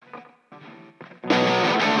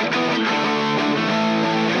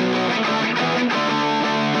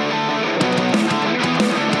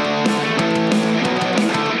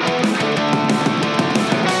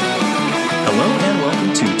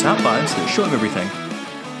show of everything.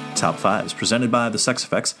 Top Fives, presented by the Sex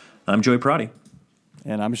Effects. I'm Joey Parati.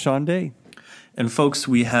 And I'm Sean Day. And folks,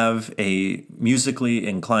 we have a musically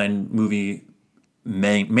inclined movie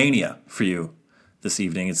mania for you this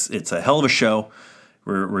evening. It's a hell of a show.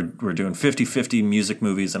 We're doing 50-50 music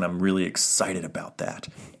movies, and I'm really excited about that.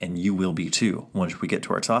 And you will be too once we get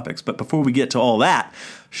to our topics. But before we get to all that,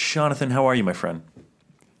 Jonathan, how are you, my friend?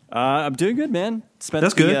 I'm doing good, man. Spent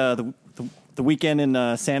That's good. The weekend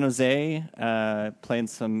in San Jose, playing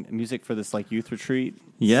some music for this youth retreat.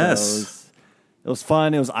 Yes, so it was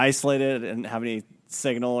fun. It was isolated, didn't have any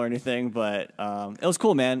signal or anything, but it was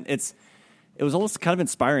cool, man. It was almost kind of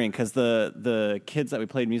inspiring because the kids that we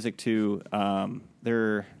played music to, I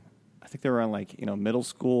think they were on middle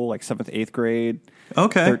school, 7th, 8th grade.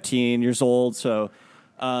 Okay, 13 years old. So.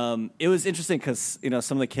 It was interesting because,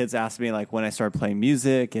 some of the kids asked me when I started playing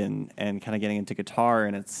music and kind of getting into guitar,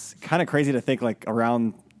 and it's kind of crazy to think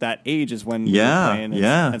around that age is when you're playing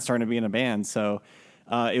and starting to be in a band. So,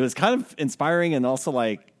 it was kind of inspiring and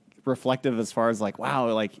also reflective as far as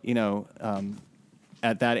wow,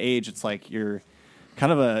 at that age, it's you're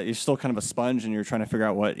still kind of a sponge and you're trying to figure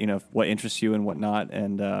out what interests you and what not.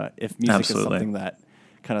 And, if music is something that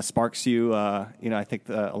kind of sparks you. I think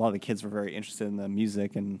a lot of the kids were very interested in the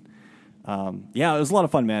music, and it was a lot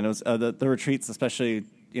of fun, man. It was the retreats, especially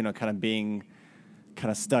kind of being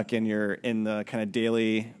kind of stuck in the kind of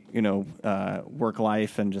daily work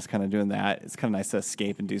life and just kind of doing that. It's kind of nice to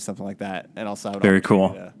escape and do something like that, and also have an very cool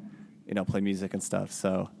to, play music and stuff.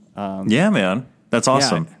 So yeah, man, that's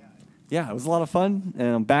awesome. Yeah, it was a lot of fun,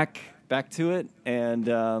 and I'm back to it,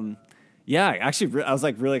 and. Yeah, actually, I was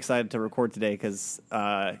really excited to record today because,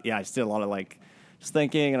 I just did a lot of just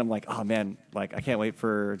thinking, and I'm like, oh man, I can't wait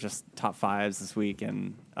for just top fives this week.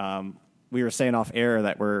 And we were saying off air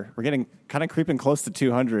that we're getting kind of creeping close to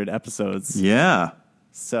 200 episodes. Yeah.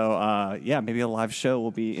 So maybe a live show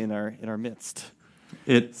will be in our midst.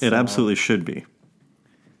 It absolutely should be.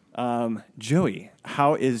 Joey,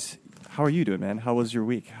 how are you doing, man? How was your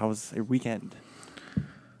week? How was your weekend?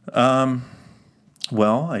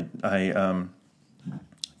 Well, I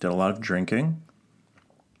did a lot of drinking.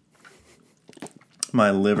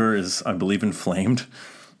 My liver is, I believe, inflamed,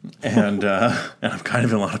 and I'm kind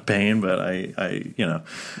of in a lot of pain. But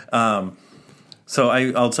so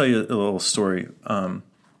I'll tell you a little story. I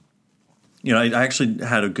actually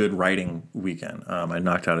had a good writing weekend. I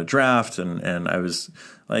knocked out a draft, and I was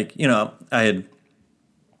I had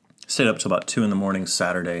stayed up till about 2 a.m.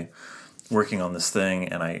 Saturday, working on this thing,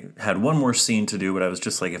 and I had one more scene to do, but I was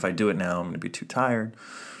just if I do it now, I'm going to be too tired,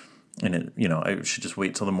 and I should just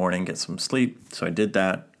wait till the morning, get some sleep. So I did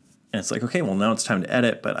that, and it's okay, well, now it's time to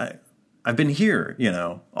edit, but I've been here,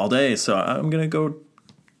 all day, so I'm going to go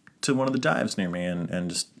to one of the dives near me and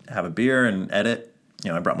just have a beer and edit.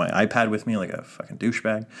 I brought my iPad with me like a fucking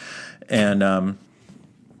douchebag, and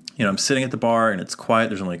I'm sitting at the bar and it's quiet.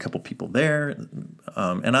 There's only a couple people there.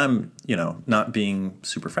 And I'm, not being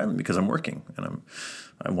super friendly because I'm working and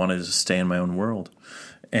I wanted to stay in my own world.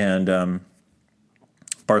 And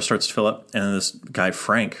bar starts to fill up. And then this guy,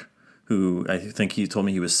 Frank, who I think he told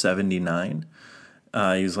me he was 79.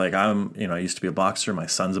 He was like, I used to be a boxer. My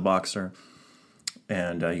son's a boxer.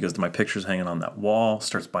 And he goes, my picture's hanging on that wall,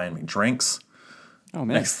 starts buying me drinks. Oh,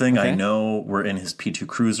 man. Next thing I know, we're in his P2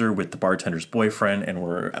 Cruiser with the bartender's boyfriend, and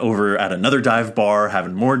we're over at another dive bar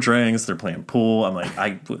having more drinks. They're playing pool. I'm like,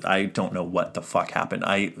 I don't know what the fuck happened.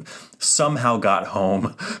 I somehow got home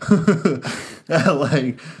at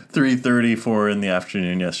 3:30, 4 in the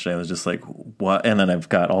afternoon yesterday. I was just like, what? And then I've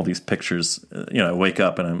got all these pictures. I wake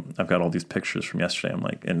up and I've got all these pictures from yesterday. I'm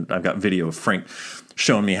like, and I've got video of Frank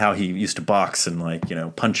showing me how he used to box and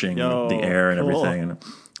punching the air and everything. And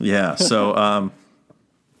yeah, so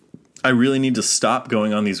I really need to stop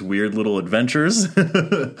going on these weird little adventures.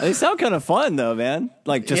 They sound kind of fun, though, man.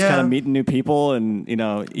 Kind of meeting new people, and you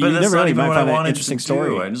never really might find an interesting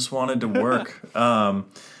story. I just wanted to work, and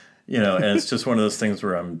it's just one of those things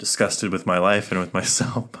where I'm disgusted with my life and with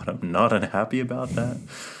myself, but I'm not unhappy about that.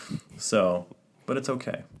 So, but it's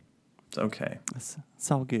okay. It's okay. It's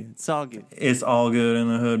all good. It's all good. It's all good in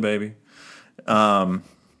the hood, baby.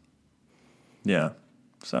 Yeah.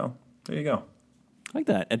 So there you go. I like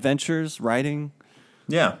that. Adventures, writing.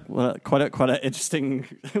 Yeah. Well, quite an interesting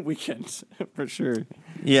weekend, for sure.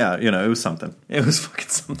 Yeah, it was something. It was fucking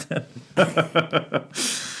something. But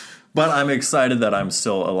I'm excited that I'm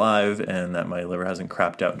still alive and that my liver hasn't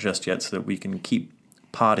crapped out just yet so that we can keep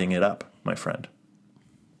potting it up, my friend.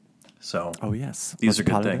 So, oh, yes. These are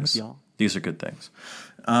good things. These are good things.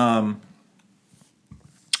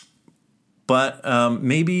 But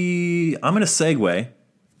maybe I'm going to segue.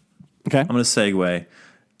 Okay. I'm going to segue.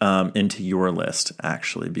 into your list,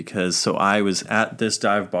 actually, because so I was at this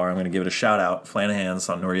dive bar. I'm going to give it a shout out, Flanahan's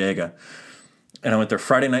on Noriega. And I went there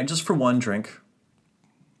Friday night just for one drink.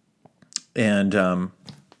 And, I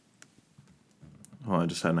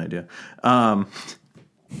just had an idea.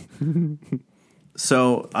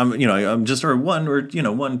 So I'm just, or one, or,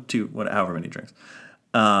 one, two, however many drinks.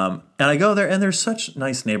 And I go there, and there's such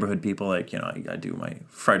nice neighborhood people. Like, I do my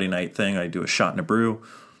Friday night thing. I do a shot and a brew.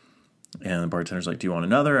 And the bartender's like, do you want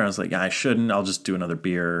another? And I was like, yeah, I shouldn't. I'll just do another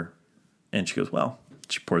beer. And she goes, well,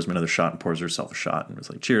 she pours me another shot and pours herself a shot. And was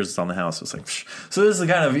like, cheers, it's on the house. I was like, psh. So this is the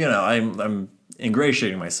kind of, I'm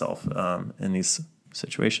ingratiating myself in these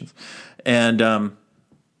situations. And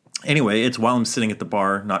anyway, it's while I'm sitting at the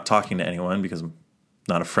bar, not talking to anyone because I'm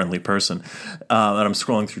not a friendly person. And I'm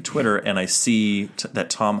scrolling through Twitter, and I see that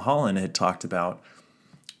Tom Holland had talked about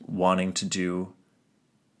wanting to do,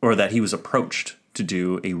 or that he was approached to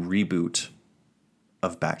do a reboot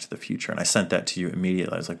of Back to the Future. And I sent that to you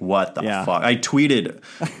immediately. I was like, what the fuck? I tweeted,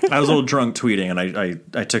 I was a little drunk tweeting, and I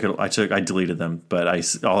deleted them, but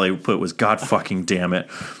all I put was, God fucking damn it.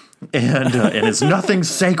 And it's nothing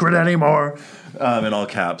sacred anymore, in all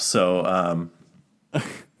caps. So,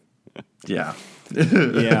 yeah.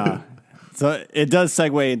 Yeah. So it does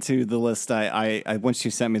segue into the list. I once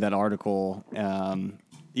you sent me that article,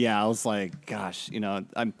 I was like, gosh,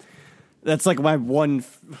 that's like my one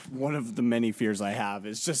of the many fears I have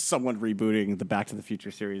is just someone rebooting the Back to the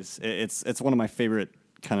Future series. It's one of my favorite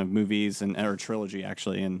kind of movies or trilogy,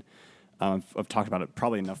 actually, and I've talked about it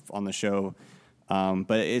probably enough on the show.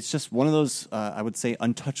 But it's just one of those, I would say,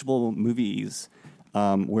 untouchable movies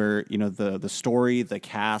where the story, the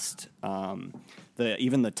cast,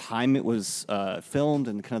 even the time it was filmed,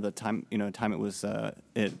 and kind of the time it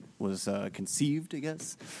was conceived, I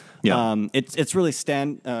guess. Yeah. It's really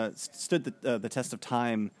stood the test of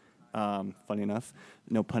time. Funny enough,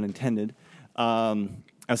 no pun intended.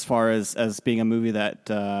 As far as being a movie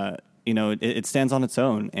that it stands on its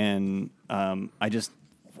own, and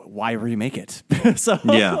why remake it? So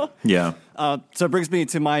yeah. So it brings me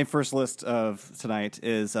to my first list of tonight.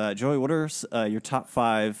 Is Joey, what are your top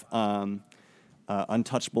 5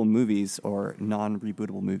 untouchable movies or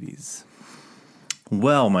non-rebootable movies?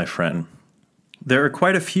 Well, my friend, there are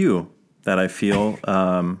quite a few that I feel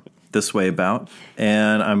this way about,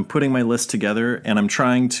 and I'm putting my list together, and I'm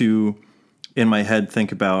trying to, in my head,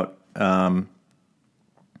 think about,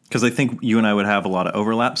 because I think you and I would have a lot of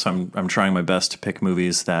overlap, so I'm trying my best to pick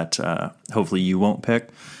movies that hopefully you won't pick,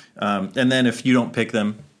 and then if you don't pick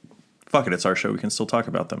them, fuck it, it's our show. We can still talk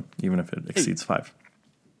about them, even if it exceeds 5.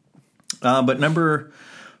 But number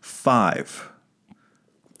 5,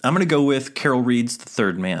 I'm going to go with Carol Reed's The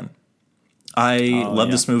Third Man. I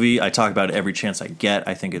love this movie. I talk about it every chance I get.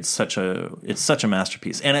 I think it's such a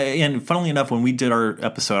masterpiece. And funnily enough, when we did our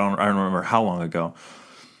episode, I don't remember how long ago,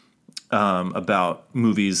 about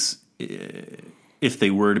movies if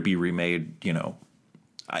they were to be remade, and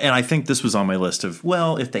I think this was on my list of,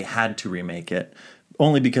 well, if they had to remake it,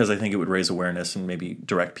 only because I think it would raise awareness and maybe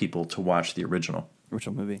direct people to watch the original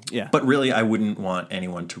movie. Yeah. But really, I wouldn't want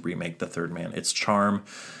anyone to remake The Third Man. Its charm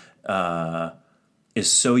is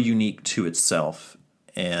so unique to itself,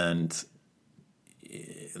 and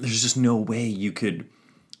there's just no way you could.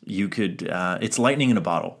 It's lightning in a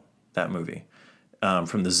bottle. That movie,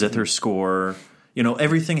 from the zither score,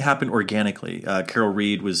 everything happened organically. Carol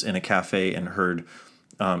Reed was in a cafe and heard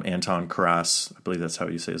Anton Karas, I believe that's how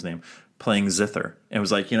you say his name, playing zither, and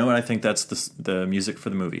was like, what? I think that's the music for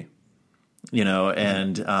the movie.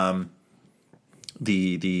 And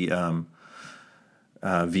the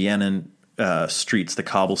Vienna streets, the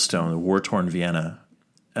cobblestone, the war-torn Vienna,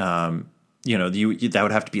 that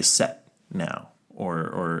would have to be a set now,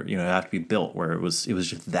 or it'd have to be built where it was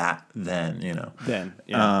just that then. Then,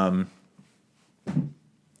 yeah.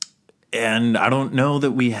 And I don't know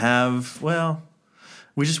that we have. Well,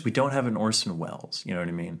 we don't have an Orson Welles. You know what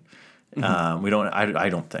I mean? Mm-hmm. We don't. I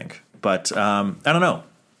don't think. But I don't know.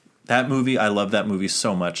 That movie, I love that movie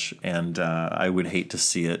so much, and I would hate to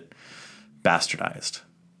see it bastardized.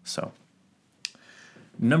 So,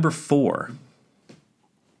 number 4,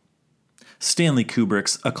 Stanley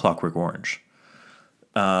Kubrick's A Clockwork Orange.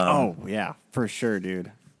 Yeah, for sure,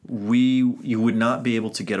 dude. You would not be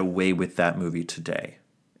able to get away with that movie today,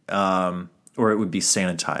 or it would be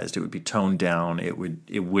sanitized. It would be toned down. It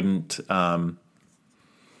wouldn't go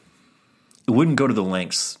to the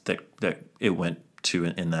lengths that it went to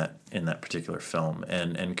in that particular film.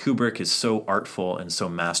 And Kubrick is so artful and so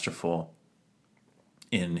masterful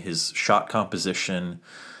in his shot composition.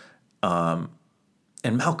 And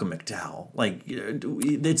Malcolm McDowell, like,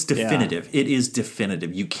 it's definitive. Yeah. It is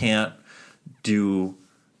definitive. You can't do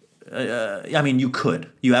I mean, you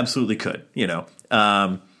absolutely could,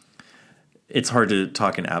 it's hard to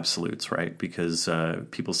talk in absolutes, right? Because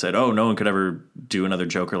people said, oh, no one could ever do another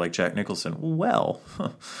Joker like Jack Nicholson. Well,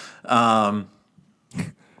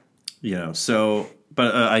 so,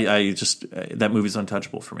 but I just, that movie's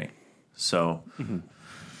untouchable for me. So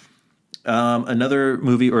another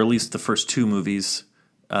movie, or at least the first two movies,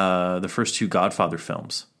 the first two Godfather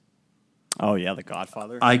films. Oh, yeah, The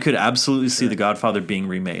Godfather. I could absolutely see The Godfather being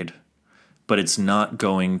remade, but it's not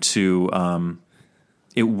going to,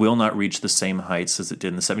 it will not reach the same heights as it did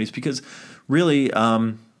in the 70s because really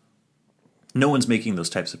no one's making those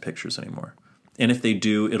types of pictures anymore. And if they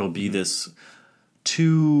do, it'll be this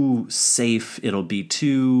too safe. It'll be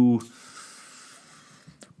too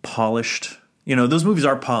polished. Those movies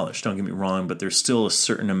are polished, don't get me wrong, but there's still a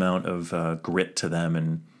certain amount of grit to them.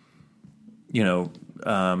 And,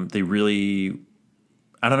 they really,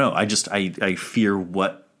 I don't know. I fear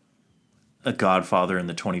what a Godfather in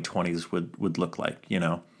the 2020s would look like, and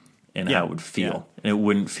how it would feel. Yeah. And it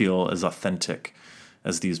wouldn't feel as authentic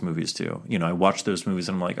as these movies do. I watch those movies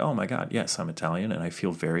and I'm like, oh my God, yes, I'm Italian, and I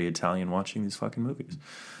feel very Italian watching these fucking movies.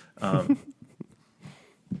 There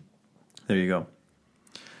you go.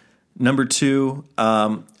 Number two,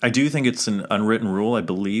 I do think it's an unwritten rule. I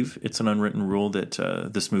believe it's an unwritten rule that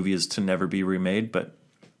this movie is to never be remade, but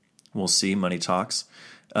we'll see. Money talks.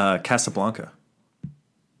 Casablanca.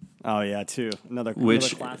 Oh, yeah, too. Another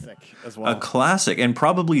classic as well. A classic, and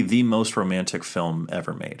probably the most romantic film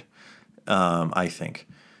ever made, I think.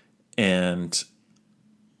 And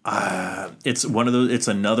it's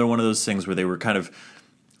another one of those things where they were kind of,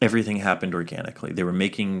 everything happened organically. They were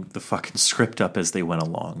making the fucking script up as they went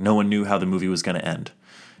along. No one knew how the movie was going to end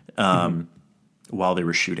while they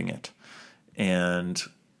were shooting it. And,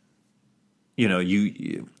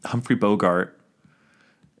 Humphrey Bogart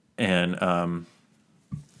and,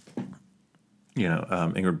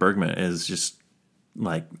 Ingrid Bergman is just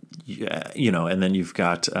like, and then you've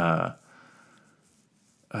got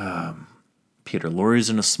Peter Lorre's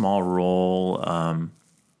in a small role.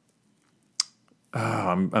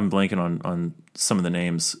 I'm blanking on some of the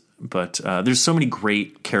names, but there's so many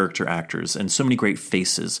great character actors and so many great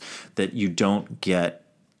faces that you don't get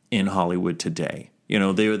in Hollywood today.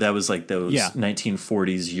 That was like those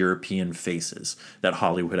 1940s European faces that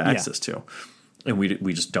Hollywood had access to, and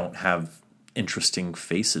we just don't have interesting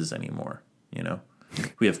faces anymore.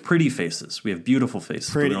 We have pretty faces, we have beautiful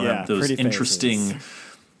faces, but we don't have those interesting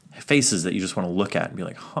faces that you just want to look at and be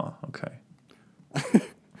like, huh, okay.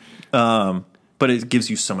 But it gives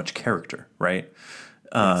you so much character, right?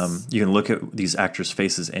 Yes. You can look at these actors'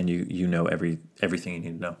 faces and you know everything you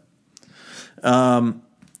need to know.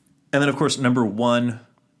 And then, of course, number one,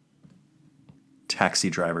 Taxi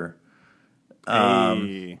Driver.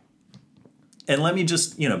 Hey. And let me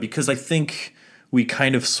just, because I think we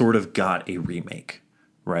kind of sort of got a remake,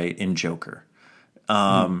 right, in Joker.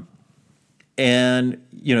 And,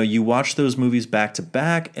 you watch those movies back to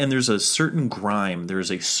back, and there's a certain grime. There's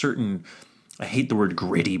a certain, I hate the word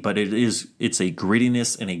gritty, but it's a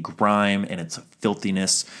grittiness and a grime, and it's a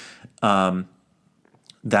filthiness.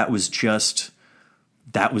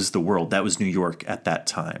 That was the world. That was New York at that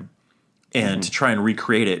time. And to try and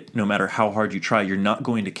recreate it, no matter how hard you try, you're not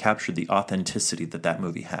going to capture the authenticity that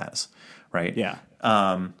movie has, right? Yeah.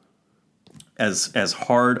 As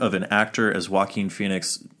hard of an actor as Joaquin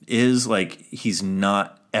Phoenix is, like, he's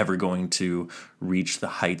not ever going to reach the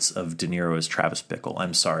heights of De Niro as Travis Bickle.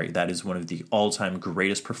 I'm sorry. That is one of the all-time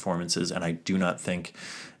greatest performances, and I do not think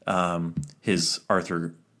his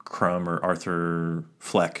Arthur Crumb or Arthur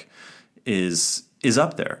Fleck is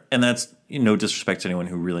up there. And that's no disrespect to anyone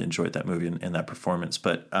who really enjoyed that movie and that performance,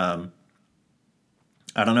 but I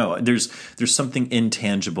don't know. There's something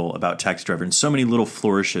intangible about Taxi Driver, and so many little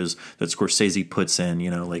flourishes that Scorsese puts in.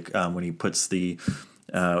 When he puts the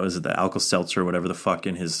the Alka-Seltzer or whatever the fuck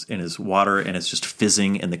in his water, and it's just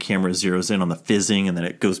fizzing, and the camera zeroes in on the fizzing, and then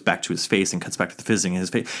it goes back to his face and cuts back to the fizzing in his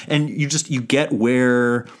face, and you get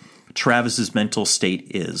where Travis's mental state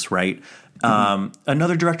is, right?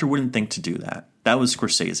 Another director wouldn't think to do that. That was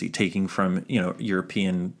Scorsese taking from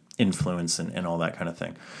European influence and all that kind of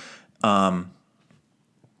thing.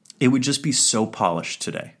 It would just be so polished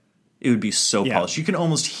today. It would be so polished. You can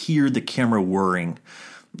almost hear the camera whirring,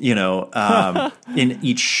 in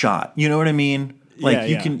each shot. You know what I mean? Like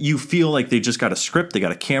you feel like they just got a script, they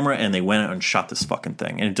got a camera, and they went out and shot this fucking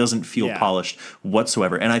thing, and it doesn't feel polished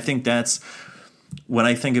whatsoever. And I think that's when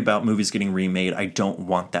I think about movies getting remade, I don't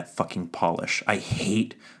want that fucking polish. I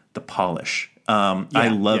hate the polish. I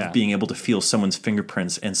love being able to feel someone's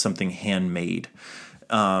fingerprints and something handmade.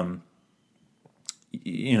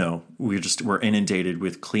 we're inundated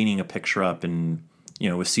with cleaning a picture up, and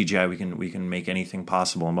with CGI we can make anything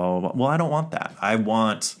possible and blah blah blah. Well, I don't want that. I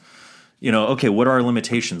want, okay, what are our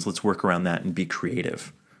limitations? Let's work around that and be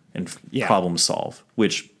creative and problem solve,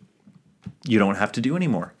 which you don't have to do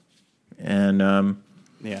anymore. And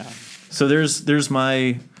so there's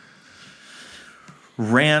my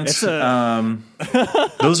rant.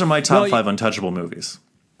 Those are my top 5 Untouchable movies.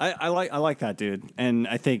 I like that, dude. And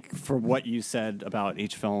I think for what you said about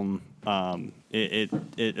each film, it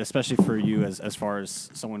especially for you as far as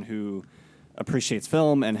someone who appreciates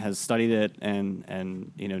film and has studied it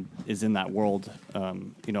and is in that world a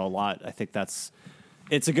lot. I think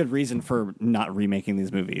it's a good reason for not remaking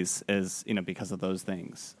these movies, is because of those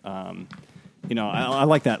things. I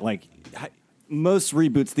like that. Like most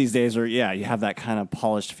reboots these days are you have that kind of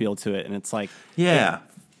polished feel to it, and it's like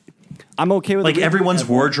I'm okay with everyone's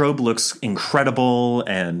wardrobe looks incredible,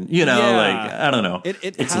 and I don't know,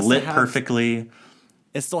 it's lit perfectly.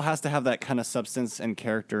 It still has to have that kind of substance and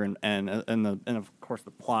character and of course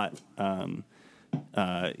the plot,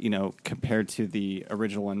 compared to the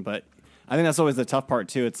original one. But I think that's always the tough part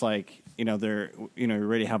too. It's like you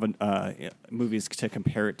already have movies to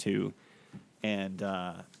compare it to, and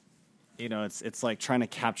it's like trying to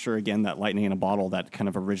capture again that lightning in a bottle, that kind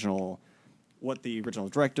of original. What the original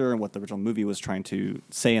director and what the original movie was trying to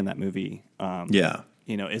say in that movie.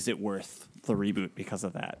 Is it worth the reboot because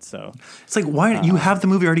of that? So it's like, why you have the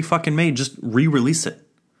movie already fucking made? Just re-release it.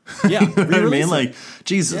 Yeah, you know what I mean? Like,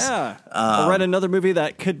 Jesus. Yeah, or write another movie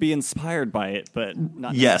that could be inspired by it, but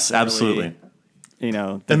not. Yes, absolutely.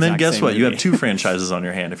 And then guess what? Movie. You have 2 franchises on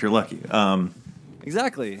your hand if you're lucky.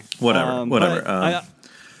 Exactly. Whatever.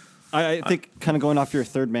 I think kind of going off your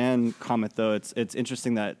Third Man comment though, it's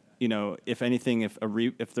interesting that. If anything, if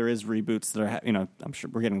there is reboots that are, I'm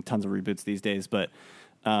sure we're getting tons of reboots these days, but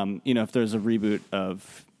if there's a reboot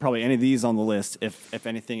of probably any of these on the list, if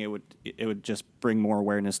anything, it would just bring more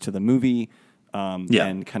awareness to the movie,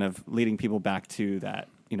 and kind of leading people back to that,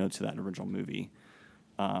 to that original movie.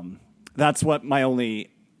 That's what my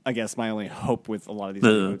only hope with a lot of these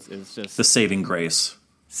reboots is just the saving grace.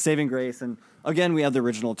 Saving grace, and again, we have the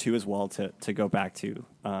original 2 as well to go back to.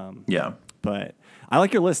 But I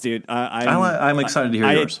like your list, dude. I'm excited to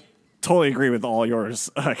hear yours. I totally agree with all yours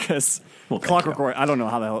because Clockwork Orange. I don't know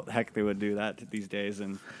how the heck they would do that these days,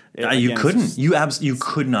 and you couldn't. You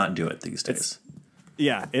could not do it these days.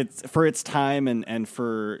 It's for its time and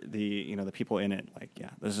for the the people in it. Like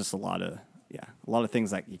there's just a lot of things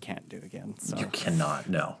that you can't do again. So. You cannot.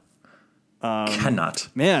 No. Cannot.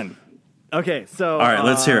 Man. Okay, so... All right,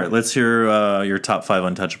 let's hear it. Let's hear your top 5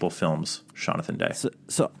 Untouchable films, Jonathan Day.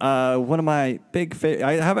 So one of my big favorite...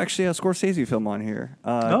 I have actually a Scorsese film on here.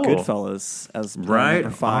 Goodfellas as number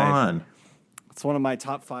 5. On. It's one of my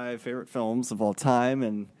top 5 favorite films of all time,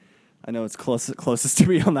 and I know it's closest to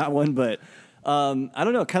me on that one, but I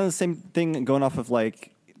don't know, kind of the same thing going off of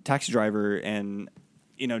like Taxi Driver and,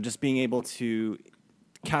 just being able to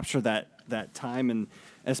capture that time, and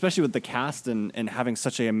especially with the cast and having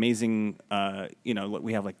such an amazing,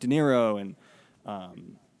 we have like De Niro and,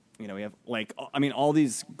 we have like, all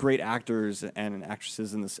these great actors and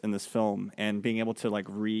actresses in this film, and being able to like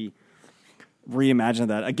reimagine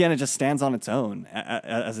that again, it just stands on its own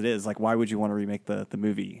as it is. Like, why would you want to remake the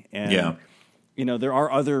movie? And there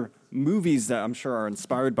are other movies that I'm sure are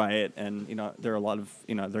inspired by it, and there are a lot of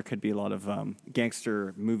there could be a lot of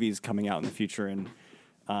gangster movies coming out in the future, and.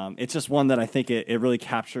 It's just one that I think it really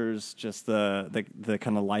captures just the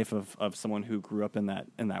kind of life of someone who grew up in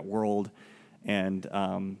that world, and the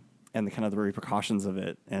kind of the repercussions of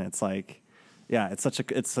it. And it's like, it's such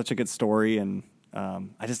a good story, and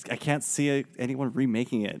I can't see anyone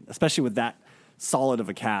remaking it, especially with that solid of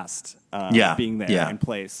a cast being there in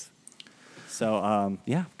place. So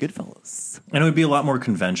Goodfellas, and it would be a lot more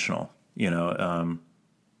conventional. I don't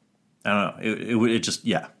know. It just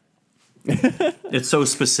it's so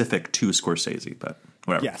specific to Scorsese, but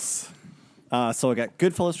whatever. Yes. So I got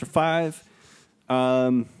Goodfellas for 5.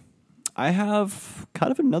 I have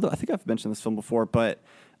kind of another. I think I've mentioned this film before, but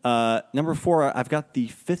number 4, I've got The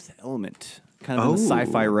Fifth Element, kind of in the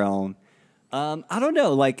sci-fi realm. I don't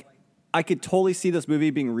know. Like, I could totally see this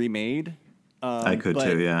movie being remade. I could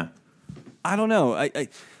too. Yeah. I don't know.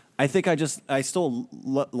 I think I still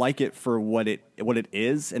like it for what it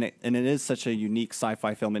is, and it is such a unique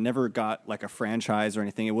sci-fi film. It never got like a franchise or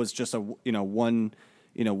anything. It was just a one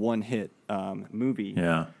hit movie.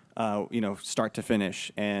 Yeah. Start to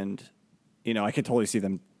finish, and I could totally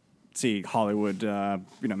see Hollywood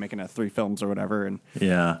making 3 films or whatever. And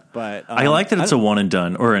but I like that it's a one and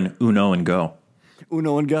done or an Uno and go.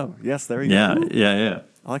 Uno and go. Yes, there you go. Yeah.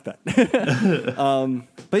 I like that.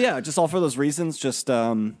 But yeah, just all for those reasons. Just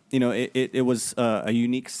it was a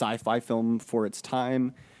unique sci-fi film for its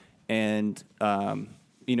time, and I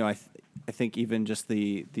think even just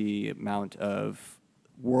the amount of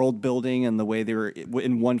world building and the way they were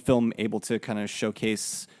in one film able to kind of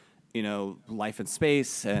showcase life in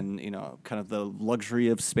space and kind of the luxury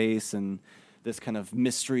of space and this kind of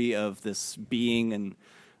mystery of this being and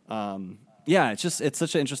it's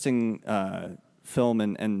such an interesting film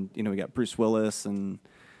and we got Bruce Willis and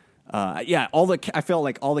I feel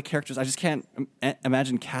like all the characters I just can't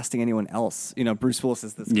imagine casting anyone else. Bruce Willis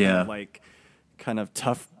is this kind of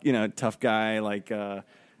tough guy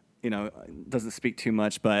doesn't speak too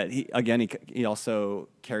much, but he also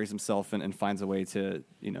carries himself and finds a way to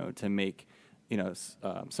make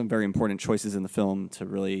some very important choices in the film to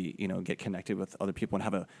really get connected with other people and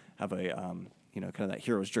have a kind of that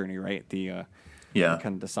hero's journey, right? The kind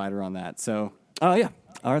of decider on that. So all right,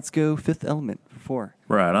 let's go Fifth Element for 4.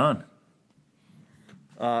 Right on.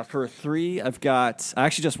 For 3, I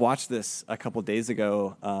actually just watched this a couple days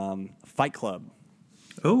ago. Fight Club.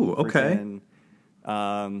 Oh, okay.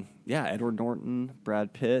 Edward Norton,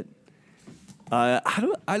 Brad Pitt. I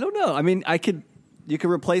don't know. I mean, you could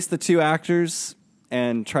replace the 2 actors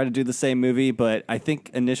and try to do the same movie, but I think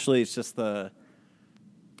initially it's just the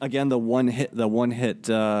one hit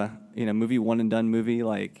movie, one and done movie.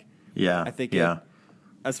 I think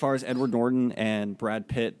as far as Edward Norton and Brad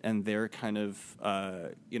Pitt and their kind of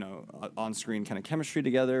on screen kind of chemistry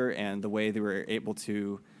together and the way they were able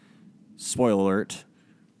to, spoiler alert,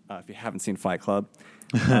 if you haven't seen Fight Club.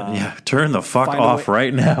 Turn the fuck off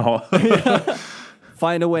right now.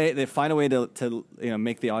 Find a way to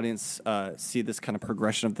make the audience see this kind of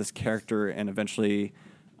progression of this character, and eventually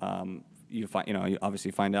you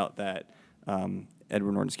obviously find out that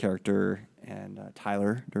Edward Norton's character and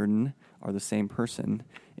Tyler Durden are the same person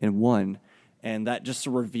in one, and that just a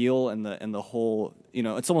reveal and the whole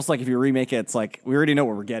it's almost like if you remake it, it's like we already know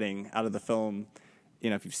what we're getting out of the film,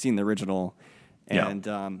 if you've seen the original. And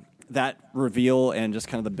that reveal and just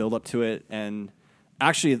kind of the build up to it, and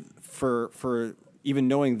actually for even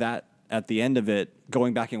knowing that at the end of it,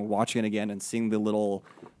 going back and watching it again and seeing the little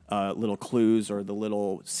clues or the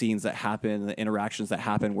little scenes that happen, the interactions that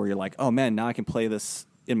happen, where you're like, oh man, now I can play this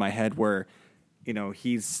in my head where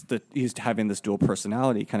he's having this dual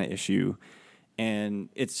personality kind of issue, and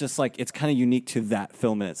it's just like it's kind of unique to that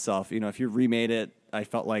film in itself. If you remade it, I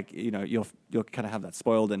felt like you'll kind of have that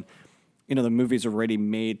spoiled, and the movie's already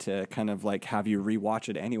made to kind of like have you rewatch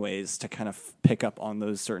it anyways to kind of pick up on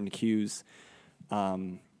those certain cues.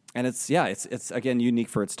 And it's again unique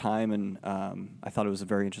for its time, and I thought it was a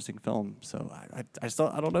very interesting film. So I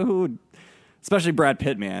don't know who, especially Brad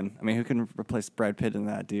Pitt, man. I mean, who can replace Brad Pitt in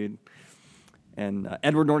that, dude? And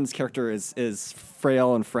Edward Norton's character is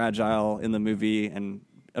frail and fragile in the movie, and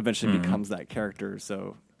eventually becomes that character.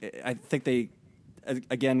 So I think they.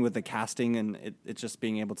 Again, with the casting and it just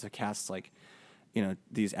being able to cast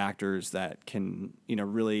these actors that can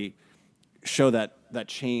really show that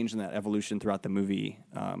change and that evolution throughout the movie,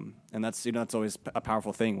 and that's that's always a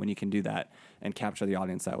powerful thing when you can do that and capture the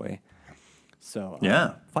audience that way. So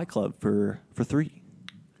Fight Club for 3.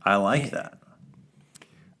 I like that.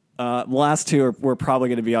 The last 2 were probably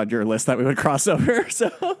going to be on your list that we would cross over.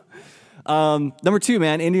 So number 2,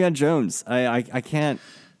 man, Indiana Jones. I can't.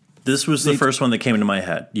 This was the first one that came into my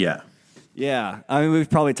head. Yeah. Yeah. I mean,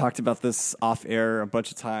 we've probably talked about this off air a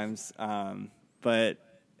bunch of times. But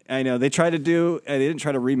I know they didn't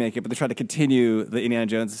try to remake it, but they tried to continue the Indiana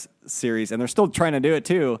Jones series, and they're still trying to do it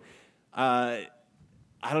too. I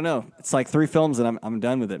don't know. It's like 3 films and I'm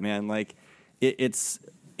done with it, man. Like it's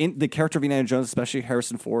in the character of Indiana Jones, especially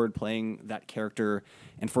Harrison Ford playing that character,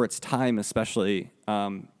 and for its time especially,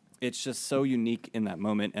 it's just so unique in that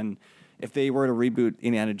moment. And if they were to reboot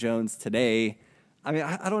Indiana Jones today, I mean,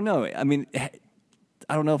 I don't know. I mean, I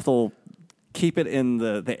don't know if they'll keep it in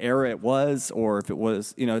the era it was, or if it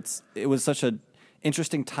was, it was such an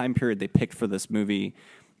interesting time period they picked for this movie,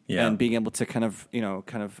 and being able to kind of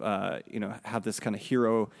have this kind of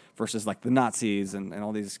hero versus like the Nazis and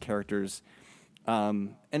all these characters,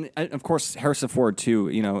 and of course Harrison Ford too.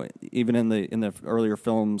 Even in the earlier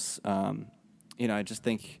films, I just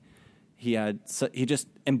think. He just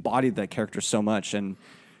embodied that character so much, and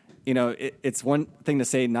it's one thing to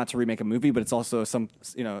say not to remake a movie, but it's also a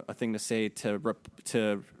thing to say to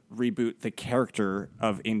reboot the character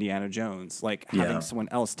of Indiana Jones, like having someone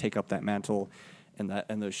else take up that mantle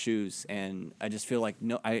and those shoes. And I just feel like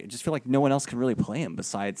no one else can really play him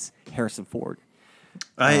besides Harrison Ford.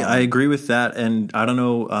 I agree with that, and I don't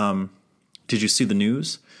know. Did you see the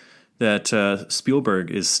news that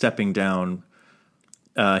Spielberg is stepping down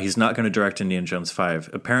He's not going to direct Indiana Jones 5.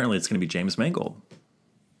 Apparently, it's going to be James Mangold.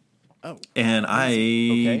 Oh, And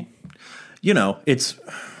okay. It's,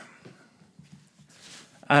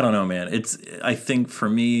 I don't know, man. I think for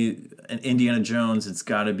me, an Indiana Jones, it's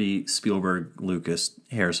got to be Spielberg, Lucas,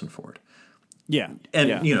 Harrison Ford. Yeah. And,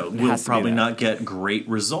 yeah. we'll probably not get great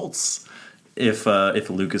results if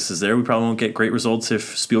Lucas is there. We probably won't get great results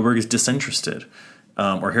if Spielberg is disinterested,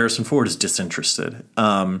 or Harrison Ford is disinterested.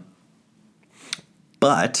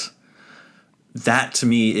 But that to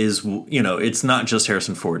me is, it's not just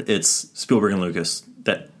Harrison Ford. It's Spielberg and Lucas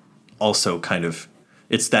that also kind of,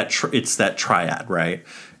 it's that triad, right?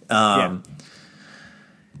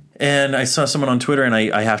 And I saw someone on Twitter, and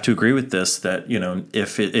I have to agree with this, that,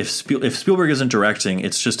 if Spielberg isn't directing,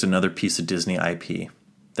 it's just another piece of Disney IP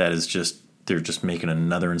that is just, they're just making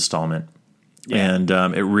another installment. Yeah. And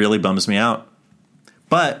it really bums me out.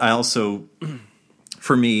 But I also,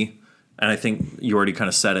 for me, and I think you already kind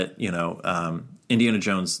of said it, Indiana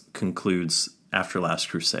Jones concludes after Last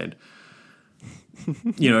Crusade.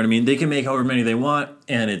 You know what I mean? They can make however many they want,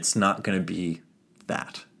 and it's not going to be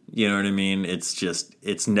that. You know what I mean? It's just,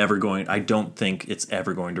 I don't think it's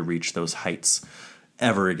ever going to reach those heights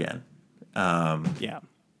ever again. Yeah.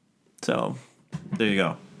 So, there you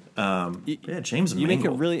go. James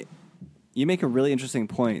Mangold. You make a really interesting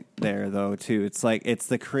point there, though, too. It's like, it's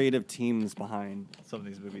the creative teams behind some of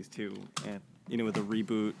these movies, too. And, with the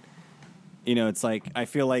reboot, it's like, I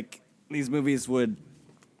feel like these movies would,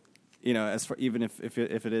 as for, even if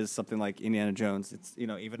it is something like Indiana Jones, it's,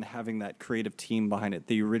 even having that creative team behind it,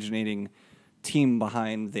 the originating team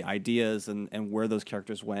behind the ideas and where those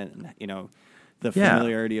characters went, and, the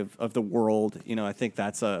familiarity of the world, I think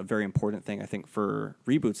that's a very important thing, I think, for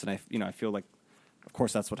reboots. And I feel like, of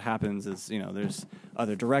course, that's what happens is, there's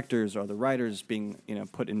other directors or other writers being,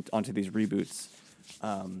 put onto these reboots.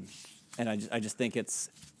 And I just think it's,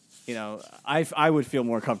 I would feel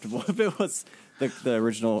more comfortable if it was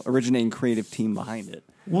the originating creative team behind it.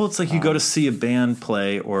 Well, it's like you go to see a band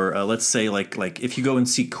play, or let's say like if you go and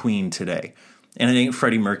see Queen today, and it ain't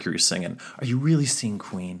Freddie Mercury singing, are you really seeing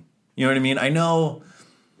Queen? You know what I mean? I know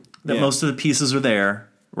that most of the pieces are there,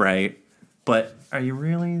 right? But are you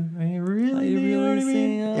really? You know what I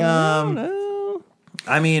mean? I don't know.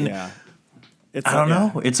 I mean, I don't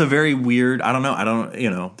know. It's a very weird. I don't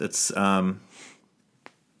know. It's. I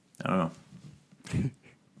don't know. I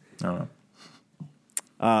don't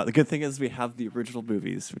know. The good thing is we have the original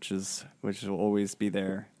movies, which will always be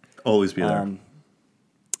there. Always be there.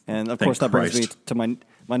 And of course, that brings me to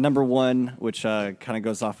my number one, which kind of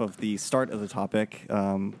goes off of the start of the topic.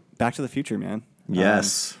 Back to the Future, man.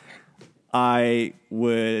 Yes. I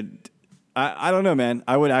don't know, man.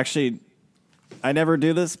 I never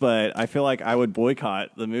do this, but I feel like I would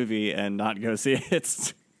boycott the movie and not go see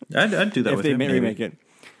it. I'd do that if they remake it.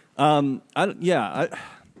 I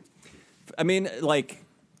mean, like,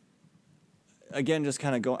 again, just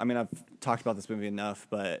kind of go. I mean, I've talked about this movie enough,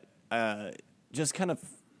 but just kind of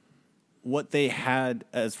what they had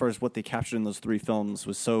as far as what they captured in those three films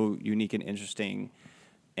was so unique and interesting,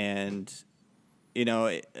 and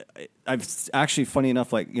I've actually, funny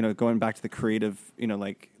enough, like, going back to the creative,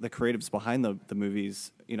 like the creatives behind the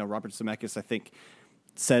movies, Robert Zemeckis, I think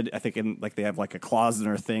in, like, they have like a clause in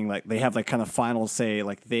their thing, like they have like kind of final say,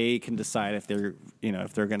 like they can decide if they're,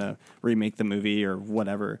 if they're going to remake the movie or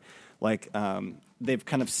whatever. Like, they've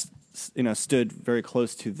kind of, stood very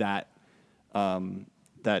close to that,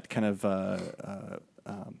 that kind of,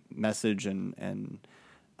 message and,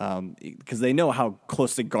 because they know how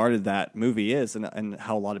closely guarded that movie is, and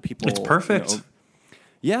how a lot of people. It's perfect.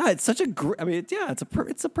 Yeah, it's such a.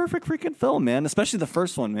 It's a perfect freaking film, man. Especially the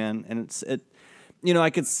first one, man. And I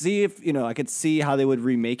could see how they would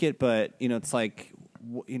remake it, but it's like,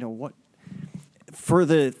 what for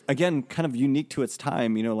the, again, kind of unique to its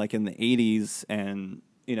time. Like in the 80s, and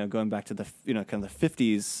going back to the kind of the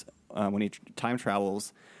 50s when he time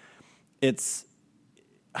travels, it's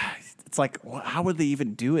like, how would they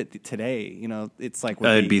even do it today? It's like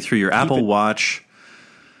it'd be through your Apple Watch,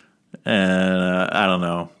 and I don't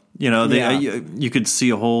know. You could see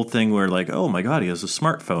a whole thing where, like, oh my God, he has a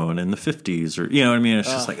smartphone in the 50s, or what I mean. It's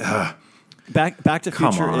just like, Back to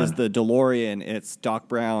Future is the DeLorean. It's Doc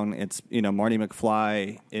Brown. It's Marty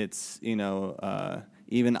McFly. It's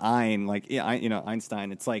even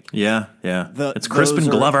Einstein. It's like it's Crispin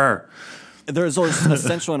Glover. There's those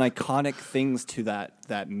essential and iconic things to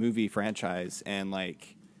that movie franchise, and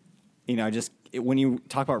like, when you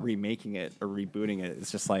talk about remaking it or rebooting it,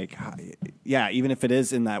 it's just like, even if it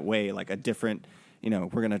is in that way, like a different,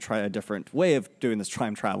 we're gonna try a different way of doing this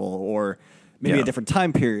time travel, or maybe a different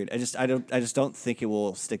time period. I just don't think it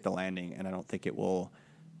will stick the landing, and I don't think it will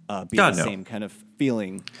be God, the no. same kind of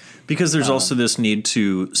feeling. Because there's also this need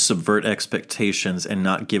to subvert expectations and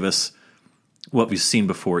not give us what we've seen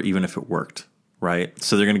before, even if it worked, right?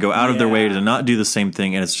 So they're going to go out of their way to not do the same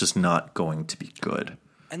thing, and it's just not going to be good.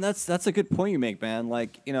 And that's a good point you make, man.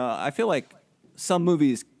 Like, I feel like some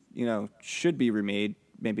movies, should be remade,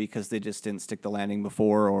 maybe because they just didn't stick the landing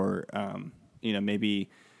before, or maybe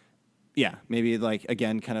like,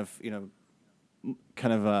 again,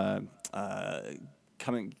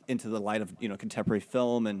 coming into the light of contemporary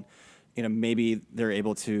film, and maybe they're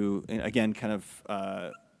able to again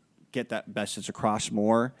get that message across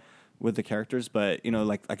more with the characters. But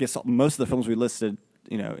like, I guess most of the films we listed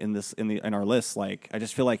in our list, like, I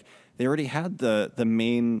just feel like they already had the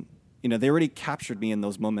main, they already captured me in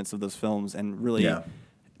those moments of those films and really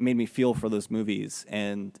made me feel for those movies.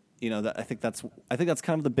 And I think that's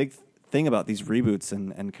kind of the big thing about these reboots,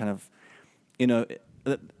 and kind of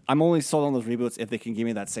I'm only sold on those reboots if they can give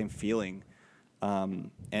me that same feeling. And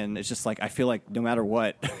it's just like, I feel like no matter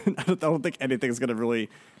what, I don't think anything's going to really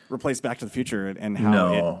replace Back to the Future and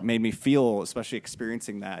how it made me feel, especially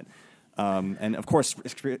experiencing that. And of course,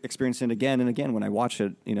 experiencing it again and again when I watch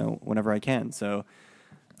it, whenever I can. So,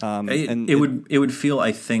 it would feel,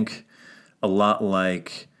 I think, a lot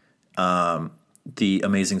like the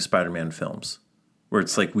Amazing Spider-Man films, where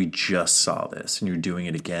it's like, we just saw this and you're doing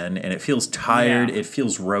it again, and it feels tired. It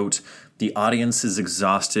feels rote. The audience is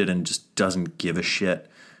exhausted and just doesn't give a shit.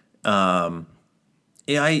 And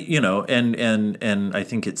I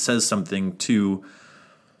think it says something to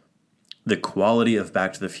the quality of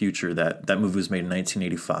Back to the Future that movie was made in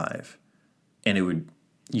 1985, and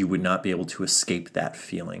you would not be able to escape that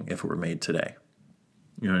feeling if it were made today.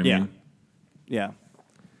 You know what I mean? Yeah.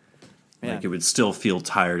 Like, it would still feel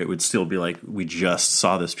tired. It would still be like, we just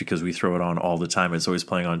saw this because we throw it on all the time. It's always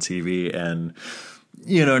playing on TV, and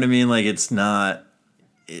you know what I mean? Like, it's never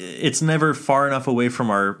far enough away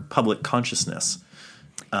from our public consciousness.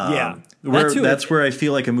 That's where I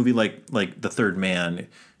feel like a movie like The Third Man,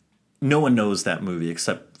 no one knows that movie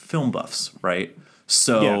except film buffs, right?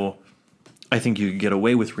 So I think you could get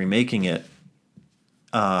away with remaking it.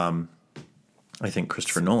 I think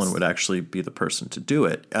Christopher Nolan would actually be the person to do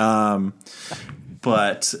it.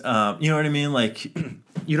 But you know what I mean? Like,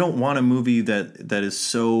 you don't want a movie that is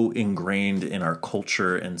so ingrained in our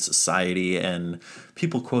culture and society, and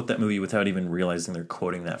people quote that movie without even realizing they're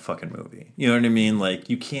quoting that fucking movie. You know what I mean? Like,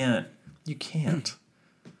 you can't.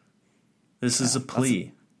 This is a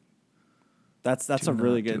plea. That's a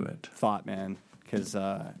really good thought, man. Because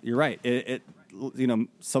you're right.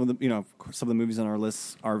 Some of the movies on our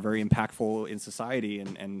lists are very impactful in society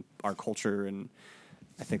and our culture, and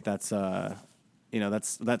I think that's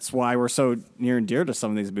that's why we're so near and dear to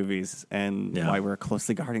some of these movies, and why we're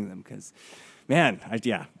closely guarding them. Because, man,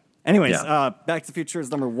 Anyways, Back to the Future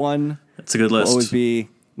is number one. It's a good list. Will always be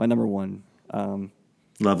my number one.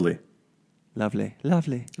 Lovely,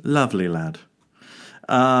 lad.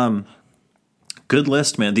 Good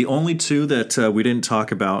list, man. The only two that we didn't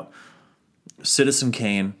talk about, Citizen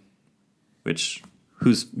Kane, which,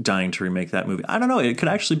 who's dying to remake that movie? I don't know. It could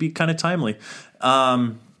actually be kind of timely.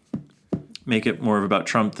 Make it more about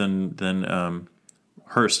Trump than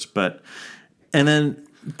Hearst, and then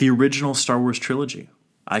the original Star Wars trilogy.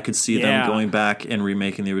 I could see them going back and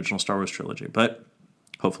remaking the original Star Wars trilogy, but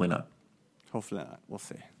hopefully not. Hopefully not. We'll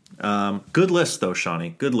see. Good list, though,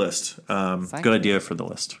 Shawnee. Good list. Good idea for the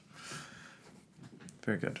list.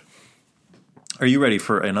 Very good. Are you ready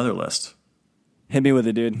for another list? Hit me with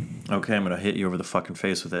it, dude. Okay, I'm going to hit you over the fucking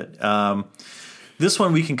face with it. This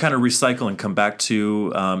one we can kind of recycle and come back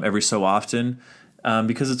to every so often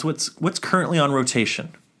because it's what's currently on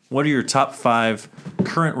rotation. What are your top 5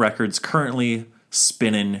 current records currently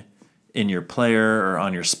spinning in your player or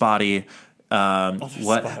on your Spotty?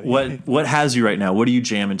 What has you right now? What are you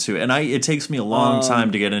jamming to? And it takes me a long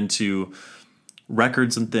time to get into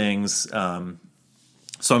records and things.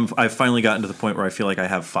 So I've finally gotten to the point where I feel like I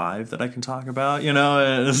have 5 that I can talk about,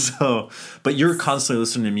 And so, but you're constantly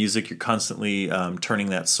listening to music. You're constantly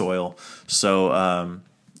turning that soil. So,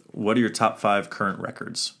 what are your top 5 current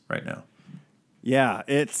records right now? Yeah,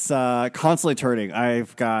 it's constantly turning. I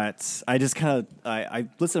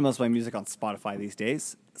listen to most of my music on Spotify these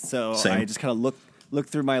days. So Same. I just kind of look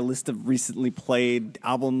through my list of recently played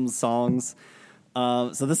albums, songs.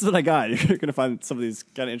 So this is what I got. You're going to find some of these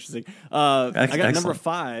kind of interesting. I got Excellent. number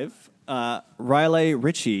 5, Riley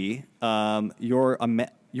Ritchie, You're a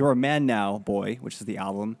Man Now, Boy, which is the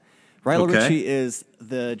album. Riley Ritchie is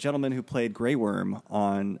the gentleman who played Grey Worm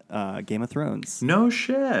on Game of Thrones. No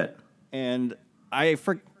shit. And I'm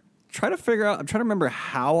trying to remember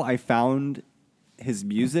how I found his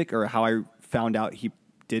music or how I found out he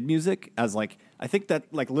did music as like, I think that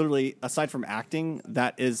like literally aside from acting,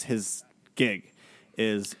 that is his gig.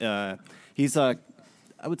 Is he's I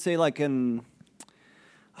would say like I don't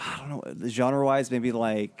know, genre wise, maybe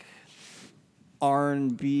like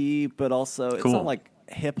R&B, but also it's not like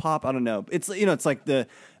hip hop. I don't know. It's it's like of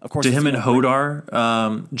course. Did him and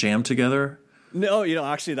Hodar jam together? No,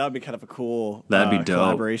 actually that would be kind of a cool that'd be dope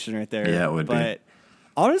collaboration right there. Yeah, it would be. But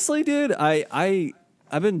honestly, dude,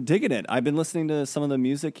 I've been digging it. I've been listening to some of the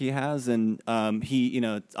music he has, and I'm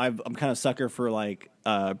kind of sucker for like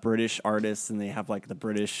British artists, and they have like the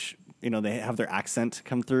British, they have their accent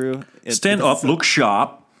come through. Stand up, look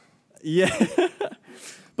sharp. Yeah,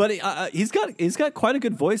 but he's got quite a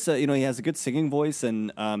good voice. He has a good singing voice,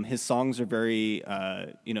 and his songs are very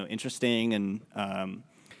interesting, and I'm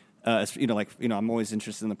always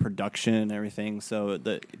interested in the production and everything. So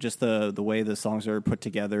the way the songs are put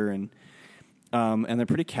together, and they're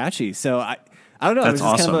pretty catchy. So I don't know. That's it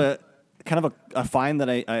was just awesome. kind of a find that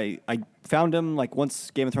I found him like once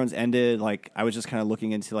Game of Thrones ended. Like I was just kind of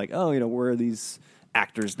looking into like, where are these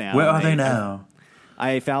actors now? Where are they now?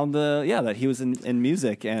 I found that he was in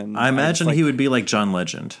music, and I imagine he would be like John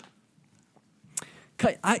Legend.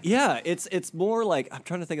 It's more like, I'm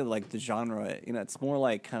trying to think of like the genre. It's more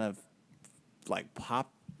like kind of like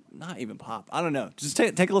pop, not even pop. I don't know. Just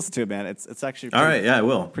take a listen to it, man. It's actually all right. Yeah, I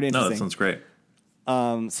will. Pretty interesting. No, that sounds great.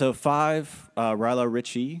 So 5, Ryla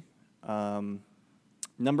Ritchie.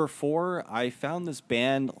 Number 4, I found this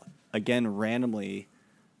band again randomly.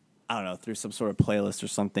 I don't know, through some sort of playlist or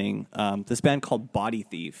something. This band called Body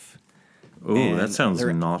Thief. Ooh, that sounds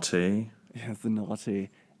naughty. Yeah, it's naughty.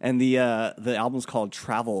 And the album's called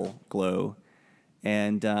Travel Glow,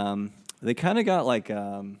 and they kind of got like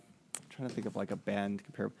I'm trying to think of like a band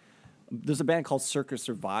compare. There's a band called Circus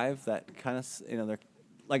Survive that kind of they're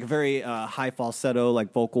like a very high falsetto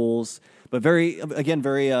like vocals, but very kind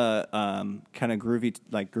of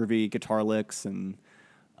groovy guitar licks and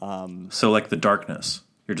so like The Darkness.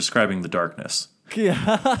 You're describing The Darkness.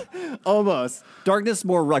 Yeah, almost. Darkness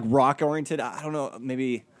more like rock oriented. I don't know,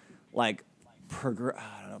 maybe like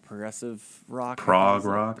progressive rock. Prog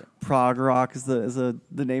rock. Prog rock is the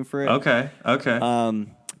name for it. Okay.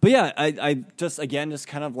 But yeah, I just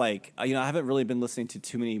kind of like I haven't really been listening to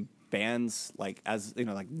too many bands like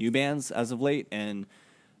like new bands as of late, and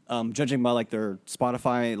judging by like their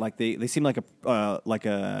Spotify, like they seem like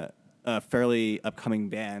a fairly upcoming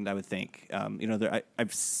band, I would think.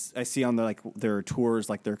 I see on their tours,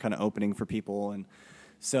 like they're kind of opening for people, and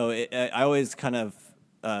so I always kind of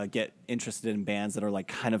get interested in bands that are like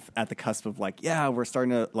kind of at the cusp of like, we're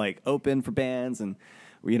starting to like open for bands, and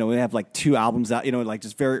we have like 2 albums out, like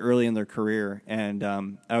just very early in their career, and I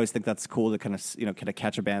always think that's cool to kind of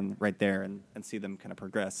catch a band right there and see them kind of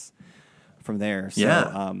progress from there. So,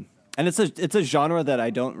 and it's a genre that I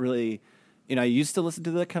don't really. I used to listen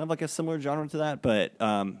to that kind of like a similar genre to that, but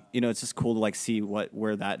it's just cool to like see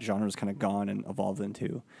where that genre's kind of gone and evolved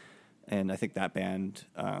into, and I think that band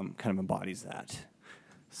kind of embodies that.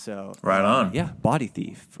 So right on, Body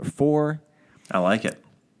Thief for 4. I like it.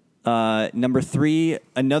 Number 3,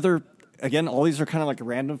 another again. All these are kind of like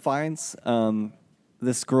random finds.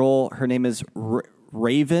 This girl, her name is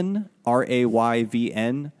Raven,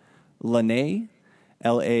 Rayvn, Lanae,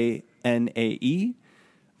 Lanae,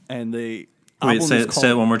 and the wait. Say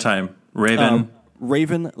it one more time. Raven.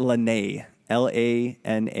 Raven Lanae,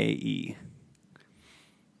 Lanae.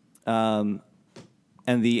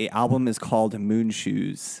 And the album is called Moon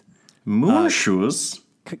Shoes. Moon Shoes.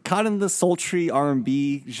 Caught in the sultry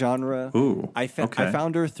R&B genre. Ooh, I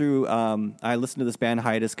found her through. I listened to this band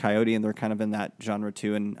Hiatus Coyote, and they're kind of in that genre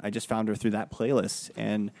too. And I just found her through that playlist,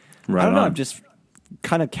 and I don't know. I'm just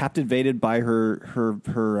kind of captivated by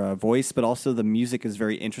her voice, but also the music is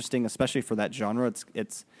very interesting, especially for that genre.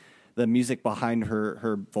 It's the music behind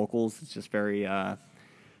her vocals. It's just very. I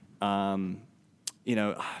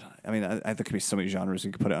mean, there could be so many genres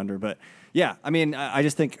you could put it under, but yeah, I mean, I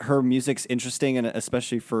just think her music's interesting, and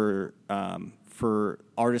especially for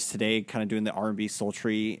artists today, kind of doing the R&B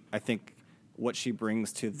sultry. I think what she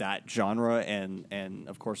brings to that genre, and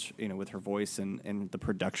of course, with her voice and the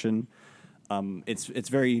production, it's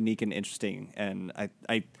very unique and interesting, and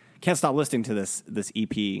I can't stop listening to this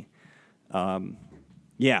EP.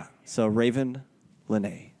 So Raven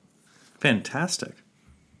Lanae, fantastic.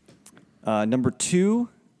 Number 2,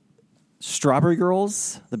 Strawberry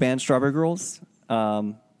Girls, the band Strawberry Girls,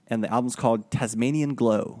 and the album's called Tasmanian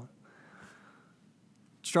Glow.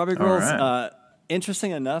 Strawberry Girls, right.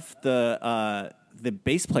 Interesting enough, the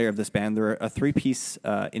bass player of this band, they're a 3-piece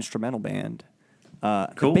instrumental band.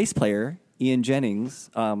 Cool. The bass player, Ian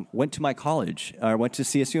Jennings, went to my college, went to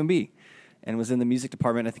CSUMB, and was in the music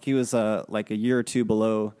department. I think he was like a year or two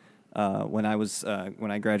below when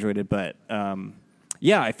I graduated. But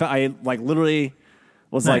I like literally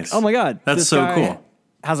was Nice. like, oh my god, That's this so guy cool.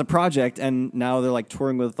 has a project, and now they're like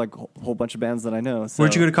touring with like a whole bunch of bands that I know. So,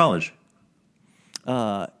 Where'd you go to college?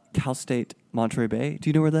 Cal State Monterey Bay. Do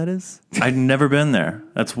you know where that is? I'd never been there.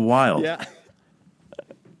 That's wild. Yeah.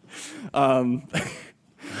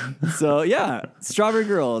 So yeah, Strawberry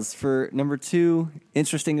Girls for number 2.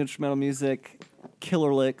 Interesting instrumental music,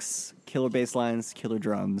 killer licks, killer bass lines, killer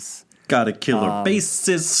drums. Got a killer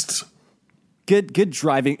bassist. Good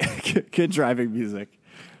driving, good driving music.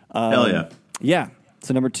 Hell yeah. Yeah.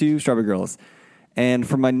 So number 2, Strawberry Girls, and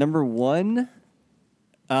for my number 1,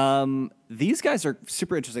 these guys are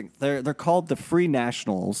super interesting. They're called the Free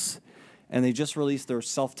Nationals, and they just released their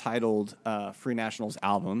self-titled Free Nationals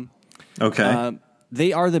album. Okay.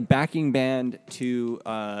 They are the backing band to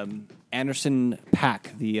Anderson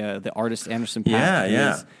 .Paak, the artist Anderson .Paak. Yeah, who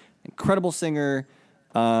yeah. is incredible singer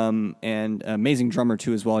and amazing drummer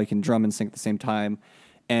too as well. He can drum and sing at the same time.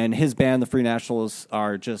 And his band, the Free Nationals,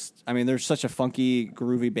 are just, I mean, they're such a funky,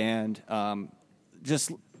 groovy band.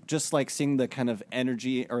 Just like seeing the kind of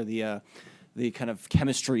energy or the kind of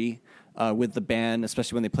chemistry with the band,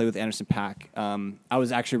 especially when they play with Anderson .Paak. I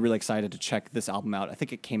was actually really excited to check this album out. I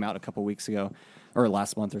think it came out a couple weeks ago or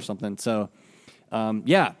last month or something. So,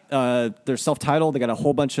 they're self-titled. They got a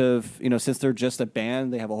whole bunch of, since they're just a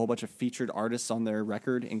band, they have a whole bunch of featured artists on their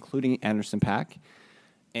record, including Anderson .Paak.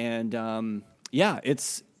 And,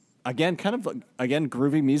 it's, again, kind of,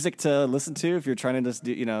 groovy music to listen to if you're trying to just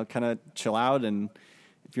do, kind of chill out and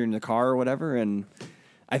if you're in the car or whatever. And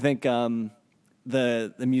I think,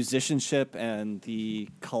 the musicianship and the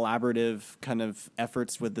collaborative kind of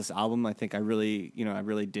efforts with this album, I think I really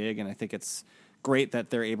dig, and I think it's great that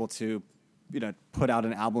they're able to, put out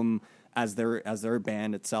an album as their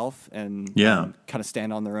band itself and kind of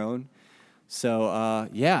stand on their own. So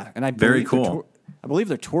and I Very believe cool. I believe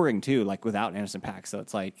they're touring too, like without Anderson .Paak. So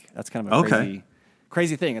it's like that's kind of a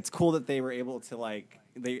crazy thing. It's cool that they were able to like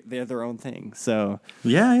they're their own thing. So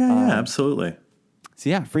yeah, absolutely. So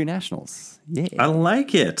yeah, Free Nationals. Yeah. I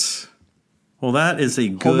like it. Well, that is a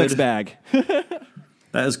good whole mixed bag.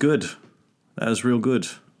 That is good. That is real good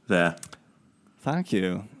there. Thank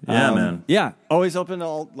you. Yeah, man. Yeah, always open to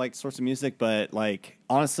all like sorts of music, but like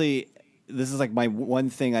honestly, this is like my one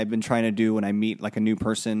thing I've been trying to do when I meet like a new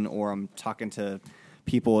person or I'm talking to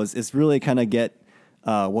people is really kind of get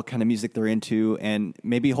what kind of music they're into and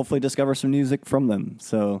maybe hopefully discover some music from them.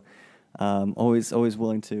 So always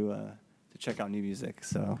willing to check out new music.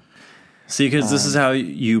 So see, because this is how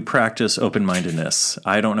you practice open-mindedness.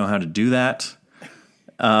 I don't know how to do that,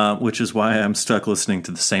 which is why I'm stuck listening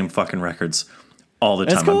to the same fucking records all the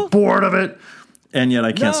time. Cool. I'm bored of it, and yet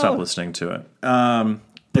I can't stop listening to it.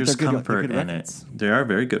 There's good comfort in records. it. They are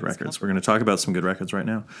very good records. We're going to talk about some good records right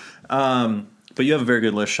now. But you have a very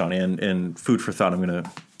good list, Shawnee, and food for thought.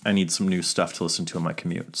 I need some new stuff to listen to in my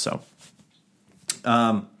commute. So,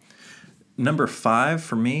 number 5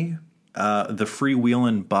 for me, the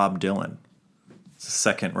Freewheelin' Bob Dylan. It's the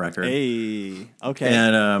second record. Hey, okay.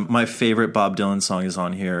 And my favorite Bob Dylan song is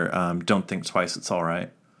on here. Don't Think Twice, It's All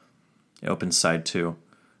Right. It opens side 2.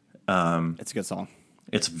 It's a good song.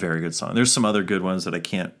 It's a very good song. There's some other good ones that I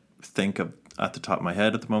can't think of at the top of my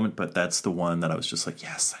head at the moment, but that's the one that I was just like,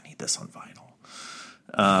 yes, I need this on vinyl.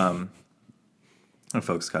 And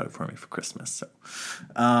folks got it for me for Christmas. So,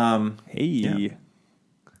 Hey. Yeah.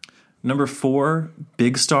 Number 4,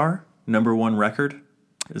 Big Star, number 1 record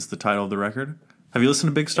is the title of the record. Have you listened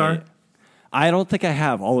to Big Star? I don't think I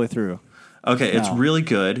have all the way through. Okay, it's really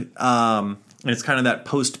good. It's kind of that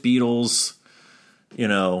post-Beatles,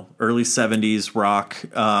 early 70s rock.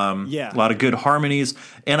 A lot of good harmonies.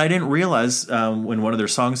 And I didn't realize when one of their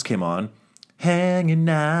songs came on, hanging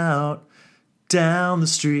out down the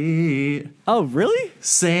street. Oh, really?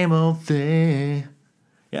 Same old thing.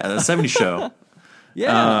 Yeah, the 70s show.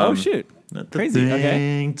 Yeah. Oh, shoot. Crazy.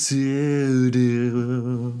 Thing to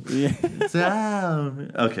do. Yeah.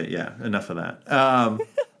 Down. Okay, yeah, enough of that.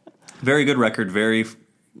 Very good record. Really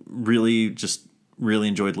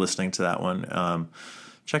enjoyed listening to that one.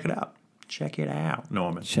 Check it out.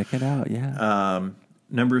 Norman. Check it out, yeah.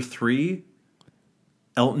 Number 3,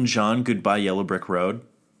 Elton John, Goodbye Yellow Brick Road.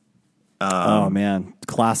 Oh, man.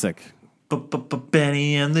 Classic.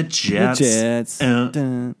 Benny and the Jets. The Jets.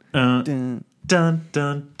 Dun, dun. Dun,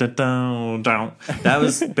 dun, dun, dun, dun. That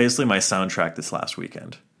was basically my soundtrack this last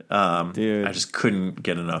weekend. Dude. I just couldn't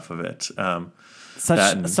get enough of it.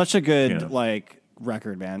 Such a good,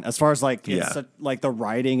 record, man. As far as like it's Yeah. like the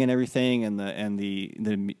writing and everything, and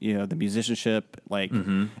the you know the musicianship, like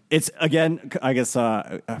it's again. I guess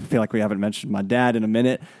I feel like we haven't mentioned my dad in a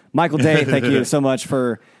minute. Michael Day, thank you so much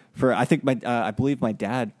for I think I believe my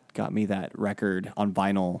dad got me that record on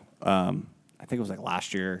vinyl. I think it was like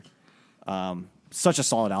last year. Such a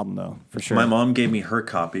solid album though, for sure. My mom gave me her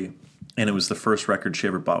copy, and it was the first record she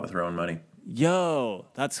ever bought with her own money. Yo,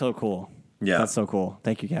 that's so cool. Yeah. That's so cool.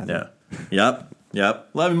 Thank you, Kathy. Yeah. Yep.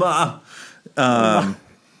 Love you, Ma.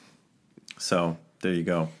 So there you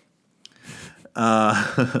go.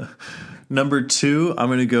 Number 2, I'm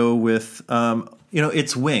going to go with,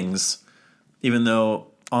 it's Wings, even though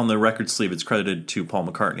on the record sleeve it's credited to Paul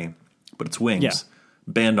McCartney, but it's Wings. Yeah.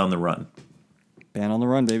 Band on the Run. Band on the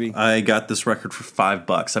Run, baby. I got this record for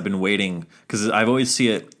 $5. I've been waiting because I've always see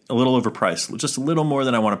it a little overpriced, just a little more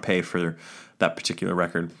than I want to pay for that particular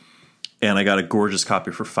record. And I got a gorgeous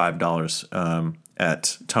copy for $5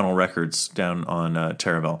 at Tunnel Records down on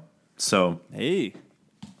Terraville. So, Hey.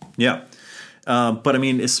 yeah. But I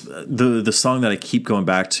mean, it's the song that I keep going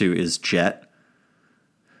back to is Jet.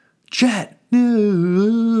 Jet.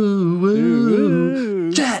 Ooh,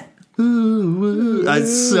 Jet. Ooh.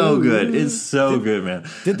 It's so good. It's so good, man.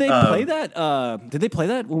 Did they play that? Did they play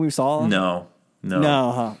that when we saw? No.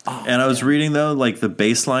 Huh? Oh, And I was reading, though, like the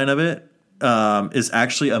bass line of it is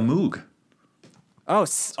actually a Moog. Oh,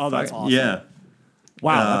 that's awesome. Yeah.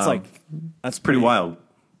 Wow, that's Pretty wild.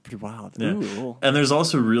 Pretty wild. Yeah. Ooh. And there's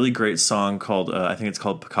also a really great song called, I think it's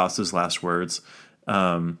called Picasso's Last Words.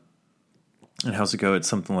 And how's it go? It's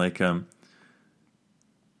something like,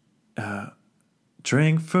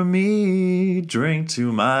 drink for me, drink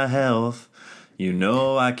to my health. You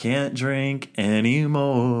know I can't drink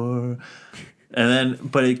anymore. And then,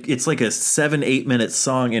 but it's like a 7-8 minute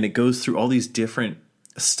song, and it goes through all these different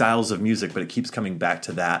styles of music, but it keeps coming back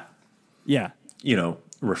to that, Yeah.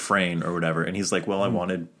 refrain or whatever. And he's like, well, I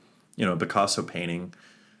wanted, a Picasso painting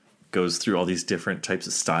goes through all these different types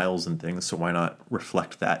of styles and things, so why not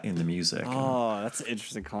reflect that in the music? Oh, that's an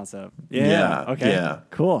interesting concept. Yeah, Okay. yeah.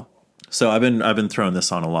 Cool. So I've been throwing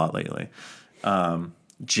this on a lot lately.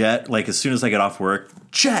 Jet, like as soon as I get off work,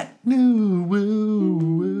 Jet, woo, woo,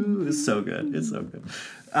 woo. It's so good. It's so good.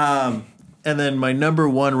 And then my number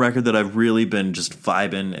 1 record that I've really been just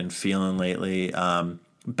vibing and feeling lately,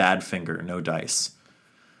 Badfinger, No Dice.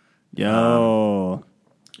 Yo.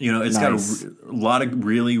 It's Nice. got a lot of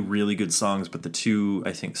really, really good songs, but the 2,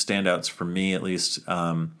 I think, standouts for me at least,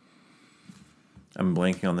 I'm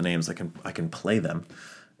blanking on the names. I can play them.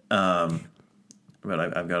 But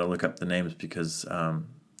I've got to look up the names because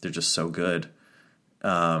they're just so good.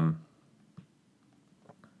 No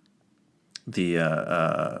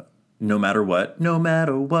matter what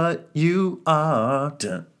you are,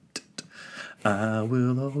 dun, dun, dun, I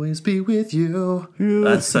will always be with you.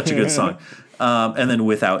 That's such a good song. And then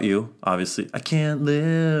Without You, obviously. I can't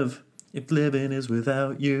live if living is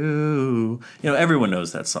without you. Everyone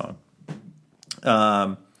knows that song.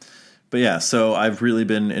 But yeah, so I've really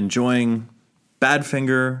been enjoying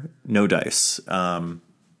Badfinger, No Dice.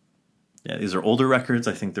 These are older records.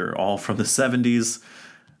 I think they're all from the 70s.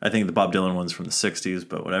 I think the Bob Dylan one's from the 60s,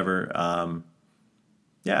 but whatever.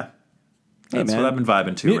 That's what I've been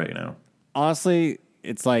vibing to right now. Honestly,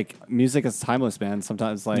 it's like music is timeless, man.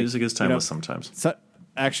 Sometimes Music is timeless sometimes. So,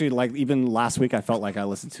 actually, like even last week, I felt like I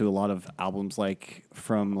listened to a lot of albums like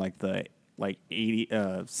from like the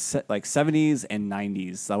 70s and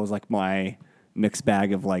 90s. That was like my mixed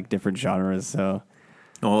bag of like different genres. So,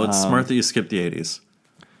 Well, it's smart that you skipped the 80s.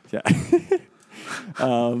 yeah.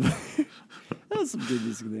 That was some good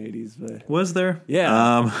music in the 80s, but Was there?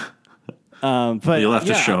 yeah. But You'll have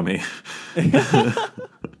to show me.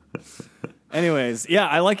 Anyways, yeah,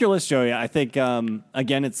 I like your list, Joey. I think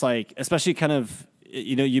again, it's like, especially kind of,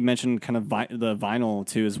 you mentioned kind of the vinyl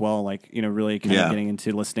too as well. Like, really kind of getting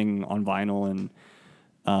into listening on vinyl, and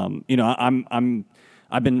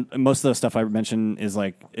I've been, most of the stuff I mentioned is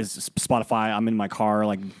Spotify. I'm in my car,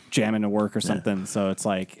 like jamming to work or something. So it's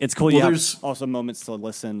like, it's cool. You have also moments to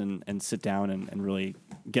listen and sit down and really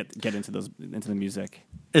get into the music.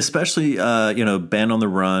 Especially, Band on the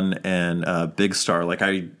Run and Big Star. Like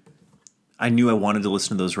I knew I wanted to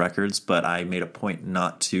listen to those records, but I made a point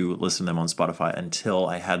not to listen to them on Spotify until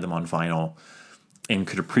I had them on vinyl and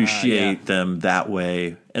could appreciate them that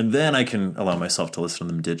way. And then I can allow myself to listen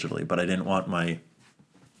to them digitally. But I didn't want my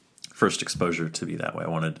first exposure to be that way. I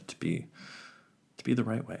wanted it to be the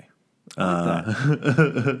right way. I like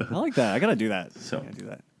that. I like that. I gotta do that. So, I gotta do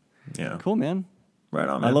that. Yeah. Cool, man. Right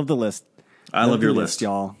on, man. I love the list. I love your list,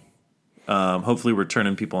 y'all. Hopefully we're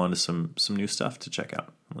turning people onto some new stuff to check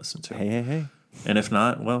out and listen to. Hey. And if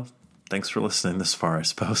not, well, thanks for listening this far, I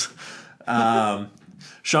suppose.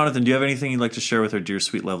 Jonathan, do you have anything you'd like to share with our dear,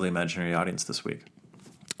 sweet, lovely imaginary audience this week?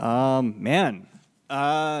 Man.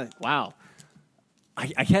 Wow.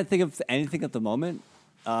 I can't think of anything at the moment.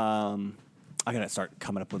 I gotta start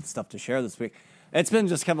coming up with stuff to share this week. It's been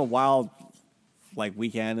just kind of a wild,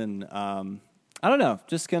 weekend, and I don't know.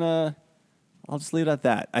 I'll just leave it at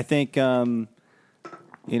that. I think, I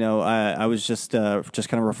was just kind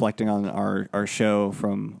of reflecting on our show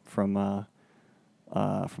from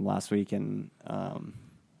last week, and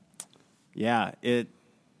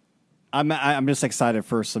I'm just excited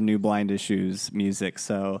for some new Blind Issues music.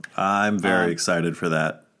 So I'm very excited for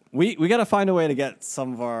that. We got to find a way to get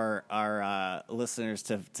some of our listeners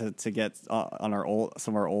to get on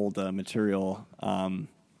some of our old material.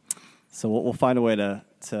 So we'll find a way to.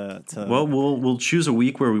 Well, we'll choose a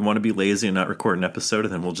week where we want to be lazy and not record an episode,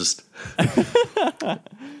 and then we'll just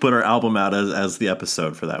put our album out as the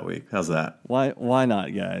episode for that week. How's that? Why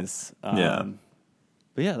not, guys? Yeah.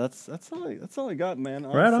 But yeah, that's all I got, man.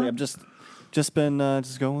 Honestly, Right on. I've just been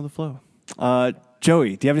just going with the flow.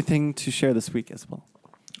 Joey, do you have anything to share this week as well?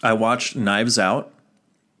 I watched Knives Out,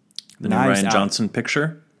 the new Knives Rian Out. Johnson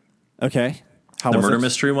picture, Okay. How the was murder it?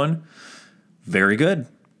 mystery one. Very good.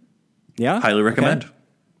 Yeah. Highly recommend. Okay.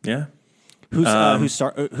 Yeah. Who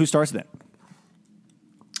stars in it?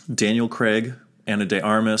 Daniel Craig, Ana de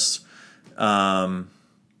Armas, Michael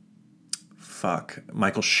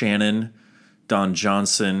Shannon, Don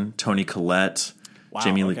Johnson, Toni Collette, Wow,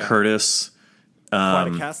 Jamie Lee okay. Curtis, Quite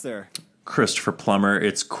a cast there. Christopher Plummer.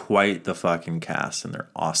 It's quite the fucking cast, and they're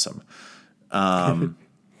awesome.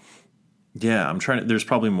 Yeah, I'm trying to. There's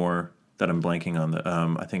probably more that I'm blanking on.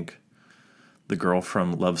 I think the girl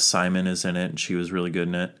from Love, Simon is in it, and she was really good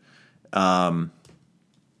in it.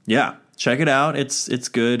 Yeah, check it out. It's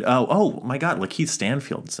good. Oh my God, Lakeith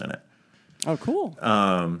Stanfield's in it. Oh, cool.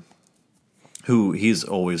 Who he's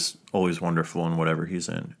always wonderful in whatever he's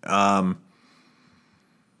in.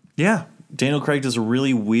 Yeah, Daniel Craig does a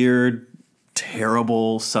really weird,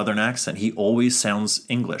 terrible Southern accent. He always sounds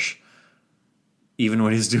English, even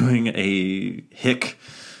when he's doing a hick,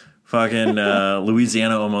 fucking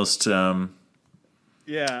Louisiana almost. I'm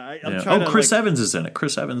Yeah. trying to. Chris Evans is in it.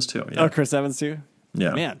 Chris Evans too. Yeah. Oh, Chris Evans too.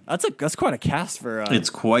 Yeah. Man, that's quite a cast for.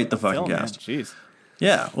 It's quite the fucking film, man. cast. Jeez.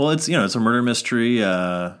 Yeah. Well, it's a murder mystery.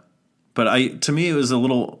 But to me it was a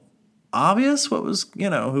little obvious what was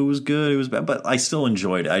who was good, who was bad. But I still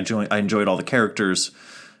enjoyed it. I enjoyed all the characters.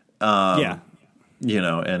 Yeah.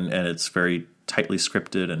 And it's very tightly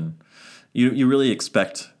scripted, and you really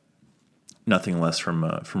expect nothing less from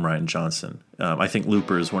Rian Johnson. I think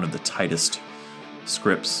Looper is one of the tightest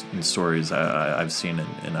scripts and stories I've seen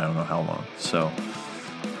in I don't know how long. So,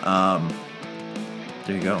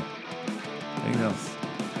 there you go.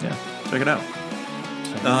 Yeah, check it out.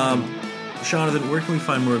 Jonathan, where can we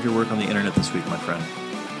find more of your work on the internet this week, my friend?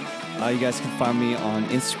 You guys can find me on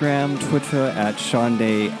Instagram, Twitter at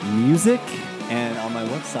SeanDayMusic, and on my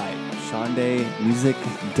website,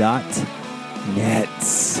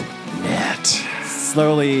 SeanDayMusic.net.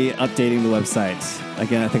 Slowly updating the website.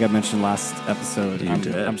 Again, I think I mentioned last episode. You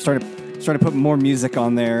did. I'm starting to put more music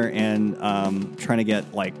on there, and trying to get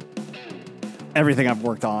everything I've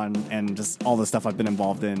worked on and just all the stuff I've been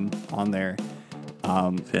involved in on there.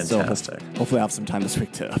 Fantastic. So hopefully I'll have some time this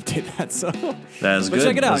week to update that. So That is but good.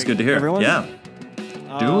 check it out, That's good to hear. everyone. Yeah.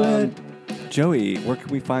 Do it. Joey, where can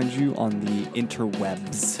we find you on the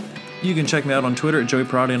interwebs? You can check me out on Twitter at Joey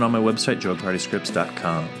Parody and on my website,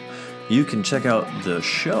 joeypartyscripts.com. You can check out the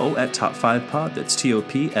show at Top 5 Pod. That's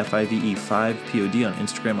TOPFIVE5POD on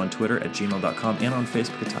Instagram, on Twitter, at gmail.com, and on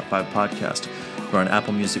Facebook at Top 5 Podcast. We're on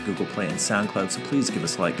Apple Music, Google Play, and SoundCloud, so please give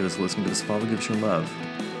us a like, give us a listen, give us a follow, give us your love.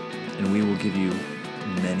 And we will give you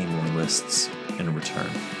many more lists in return.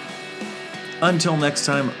 Until next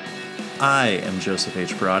time, I am Joseph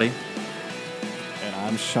H. Parody. And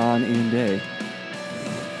I'm Sean Ian Day.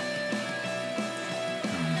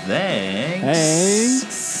 Thanks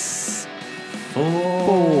for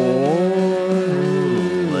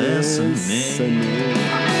listening.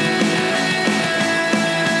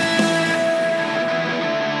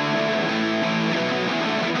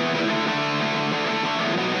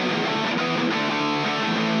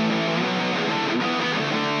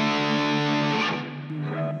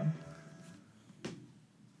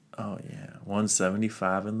 Oh yeah,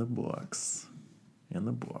 175 in the books. In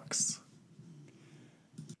the books.